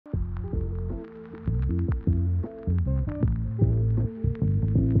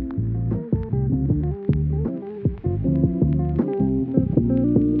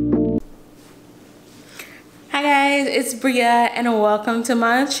guys, it's Bria and welcome to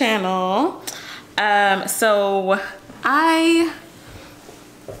my channel. Hi.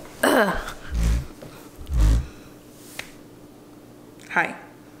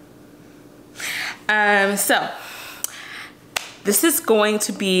 This is going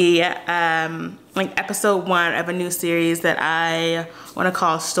to be like episode 1 of a new series that I want to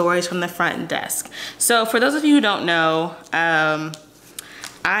call Stories from the Front Desk. So for those of you who don't know,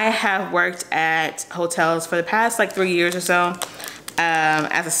 I have worked at hotels for the past like 3 years or so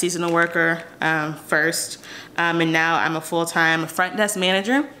as a seasonal worker first, and now I'm a full-time front desk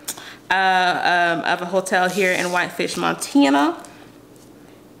manager of a hotel here in Whitefish, Montana.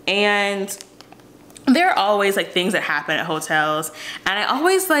 And there are always like things that happen at hotels, and I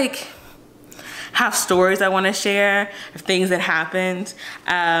always like have stories I want to share of things that happened,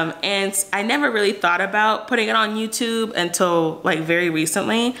 and I never really thought about putting it on YouTube until like very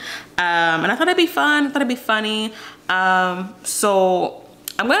recently, and I thought it'd be fun, I thought it'd be funny, so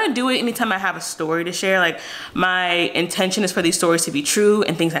I'm gonna do it anytime I have a story to share. Like, my intention is for these stories to be true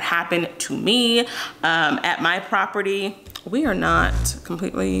and things that happened to me at my property. We are not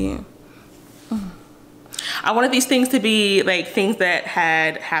completely... I wanted these things to be like things that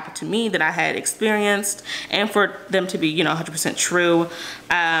had happened to me, that I had experienced, and for them to be, you know, 100% true.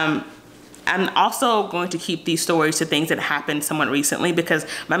 I'm also going to keep these stories to things that happened somewhat recently because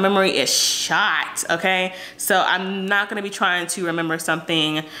my memory is shot, okay? So I'm not gonna be trying to remember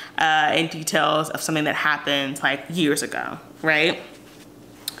something in details of something that happened like years ago, right?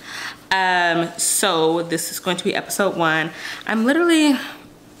 So this is going to be episode 1. I'm literally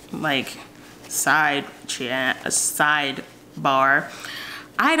like sidebar.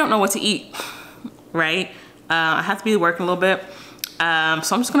 I don't know what to eat, right? I have to be working a little bit, so I'm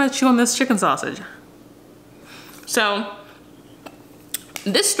just gonna chew on this chicken sausage. So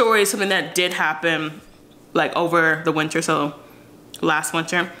this story is something that did happen like over the winter, so last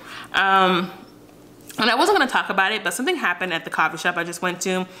winter, and I wasn't gonna talk about it, but something happened at the coffee shop I just went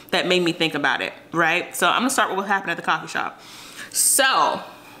to that made me think about it, right? So I'm gonna start with what happened at the coffee shop. So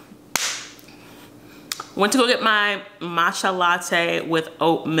went to go get my matcha latte with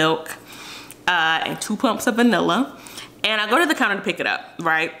oat milk and 2 pumps of vanilla. And I go to the counter to pick it up,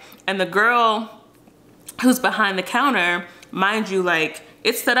 right? And the girl who's behind the counter, mind you, like,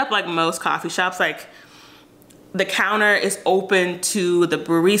 it's set up like most coffee shops. Like, the counter is open to the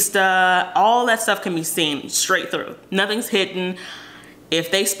barista. All that stuff can be seen straight through. Nothing's hidden. If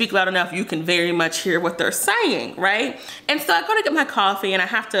they speak loud enough, you can very much hear what they're saying, right? And so I go to get my coffee and I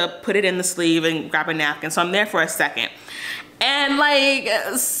have to put it in the sleeve and grab a napkin. So I'm there for a second. And like,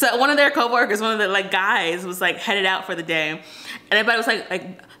 so one of their coworkers, one of the like guys was like headed out for the day. And everybody was like,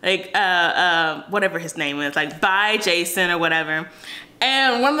 whatever his name is, like, bye Jason or whatever.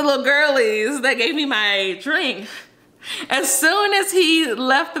 And one of the little girlies that gave me my drink, as soon as he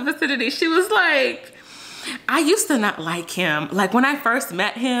left the vicinity, she was like, I used to not like him. Like, when I first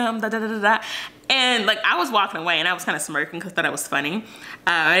met him, and like, I was walking away and I was kind of smirking because I thought it was funny.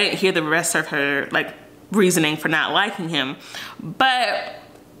 I didn't hear the rest of her like reasoning for not liking him. But,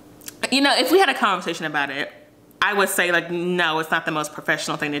 you know, if we had a conversation about it, I would say like, no, it's not the most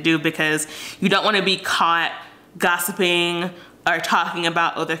professional thing to do because you don't want to be caught gossiping or talking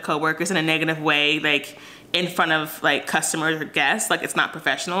about other coworkers in a negative way, like in front of like customers or guests. Like, it's not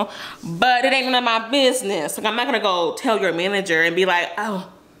professional, but it ain't none of my business. Like, I'm not gonna go tell your manager and be like,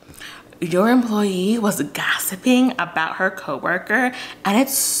 oh, your employee was gossiping about her coworker and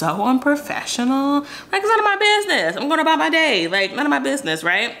it's so unprofessional. Like, it's none of my business. I'm going about my day. Like, none of my business,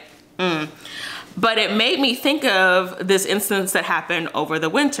 right? But it made me think of this instance that happened over the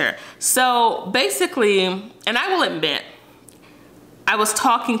winter. So basically, and I will admit, I was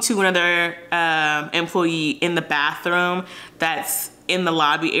talking to another employee in the bathroom that's in the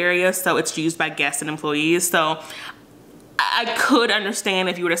lobby area, so it's used by guests and employees. So I could understand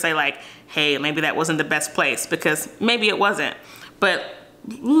if you were to say like, hey, maybe that wasn't the best place, because maybe it wasn't. But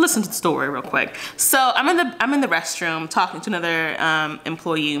listen to the story real quick. So I'm in the restroom talking to another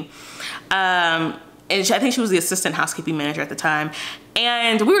employee, and I think she was the assistant housekeeping manager at the time,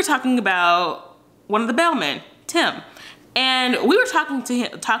 and we were talking about one of the bellmen, Tim. And we were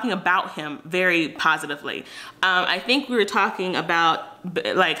talking about him very positively. I think we were talking about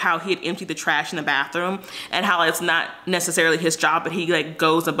like how he had emptied the trash in the bathroom, and how it's not necessarily his job, but he like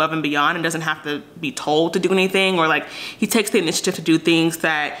goes above and beyond and doesn't have to be told to do anything, or like he takes the initiative to do things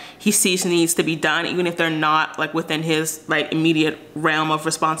that he sees needs to be done, even if they're not like within his like immediate realm of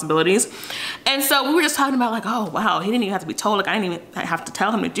responsibilities. And so we were just talking about like, oh wow, he didn't even have to be told. Like I didn't even have to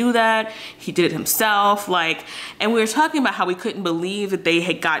tell him to do that. He did it himself. Like, and we were talking about how we couldn't believe that they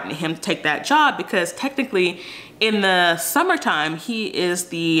had gotten him to take that job, because technically in the summertime, he is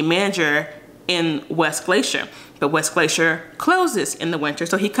the manager in West Glacier, but West Glacier closes in the winter.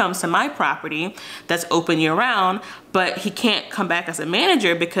 So he comes to my property that's open year round, but he can't come back as a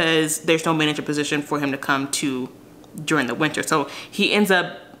manager because there's no manager position for him to come to during the winter. So he ends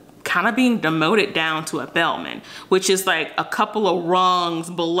up kind of being demoted down to a bellman, which is like a couple of rungs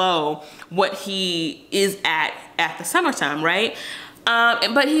below what he is at the summertime, right?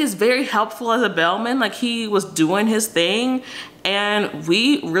 But he is very helpful as a bellman. Like he was doing his thing and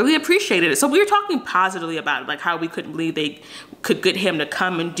we really appreciated it. So we were talking positively about it, like how we couldn't believe they could get him to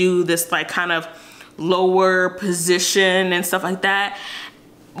come and do this like kind of lower position and stuff like that.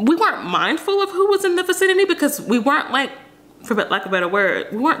 We weren't mindful of who was in the vicinity because we weren't like, for lack of a better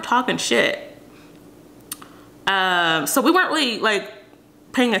word, we weren't talking shit. So we weren't really like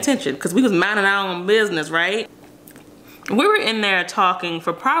paying attention because we was minding our own business, right? We were in there talking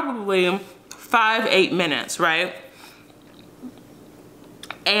for probably 5-8 minutes, right?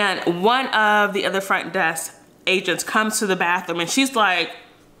 And one of the other front desk agents comes to the bathroom and she's like,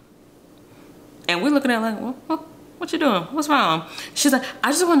 and we're looking at her like, what you doing? What's wrong? She's like,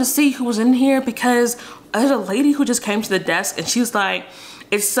 I just wanted to see who was in here because there's a lady who just came to the desk and she's like,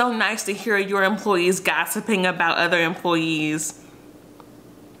 it's so nice to hear your employees gossiping about other employees.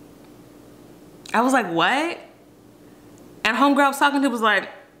 I was like, what? And homegirl I was talking to was like,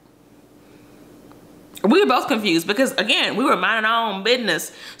 we were both confused because again, we were minding our own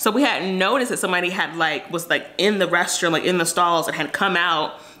business. So we hadn't noticed that somebody had was in the restroom, like in the stalls, and had come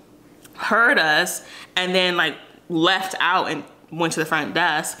out, heard us, and then like left out and went to the front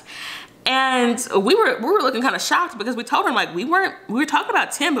desk. And we were looking kind of shocked because we told him like we were talking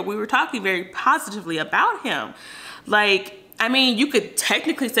about Tim, but we were talking very positively about him. Like, I mean, you could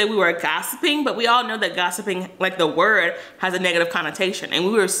technically say we were gossiping, but we all know that gossiping, like the word, has a negative connotation. And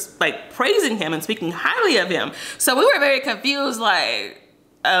we were like praising him and speaking highly of him. So we were very confused, like,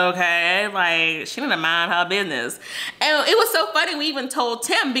 okay, like she didn't mind her business. And it was so funny, we even told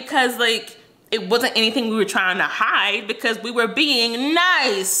Tim because like, it wasn't anything we were trying to hide because we were being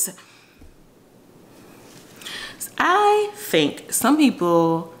nice. I think some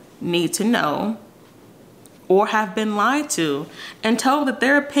people need to know or have been lied to and told that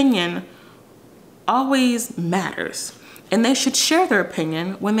their opinion always matters. And they should share their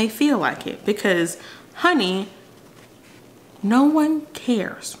opinion when they feel like it because, honey, no one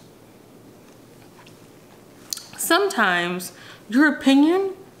cares. Sometimes your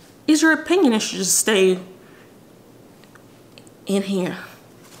opinion is your opinion and should just stay in here.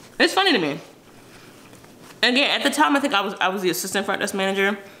 It's funny to me. Again, at the time, I think I was the assistant front desk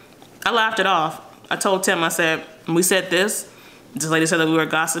manager. I laughed it off. I told Tim, I said, we said this lady said that we were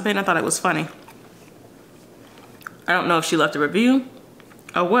gossiping. I thought it was funny. I don't know if she left a review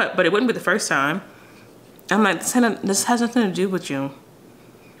or what, but it wouldn't be the first time. I'm like, this has nothing to do with you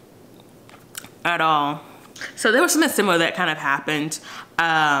at all. So there was something similar that kind of happened.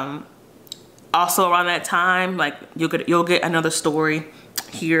 Also around that time, like you'll get another story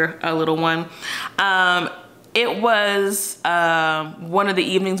here, a little one. It was one of the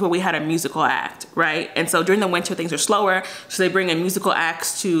evenings where we had a musical act, right? And so during the winter, things are slower. So they bring in musical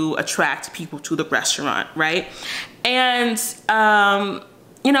acts to attract people to the restaurant, right? And,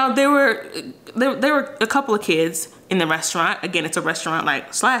 you know, there were a couple of kids in the restaurant. Again, it's a restaurant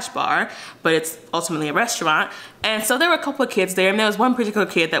like slash bar, but it's ultimately a restaurant. And so there were a couple of kids there, and there was one particular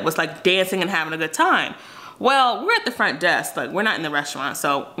kid that was like dancing and having a good time. Well, we're at the front desk, like we're not in the restaurant,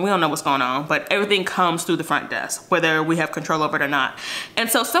 so we don't know what's going on, but everything comes through the front desk, whether we have control over it or not.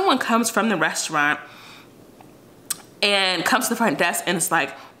 And so someone comes from the restaurant and comes to the front desk and it's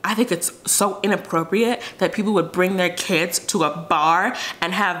like, I think it's so inappropriate that people would bring their kids to a bar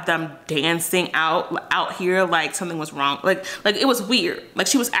and have them dancing out here like something was wrong. Like it was weird. Like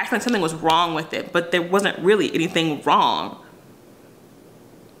she was acting like something was wrong with it, but there wasn't really anything wrong.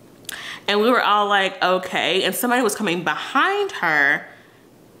 And we were all like, okay. And somebody was coming behind her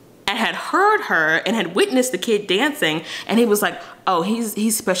and had heard her and had witnessed the kid dancing. And he was like, oh,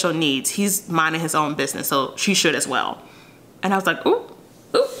 he's special needs. He's minding his own business, so she should as well. And I was like, ooh,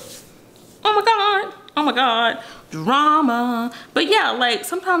 ooh, oh my God, drama. But yeah, like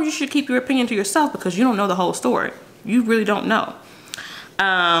sometimes you should keep your opinion to yourself because you don't know the whole story. You really don't know.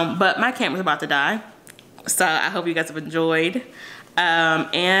 But my camera's about to die. So I hope you guys have enjoyed.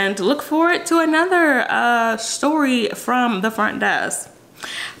 And look forward to another story from the front desk.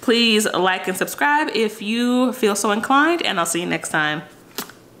 Please like and subscribe if you feel so inclined, and I'll see you next time.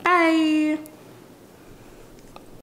 Bye.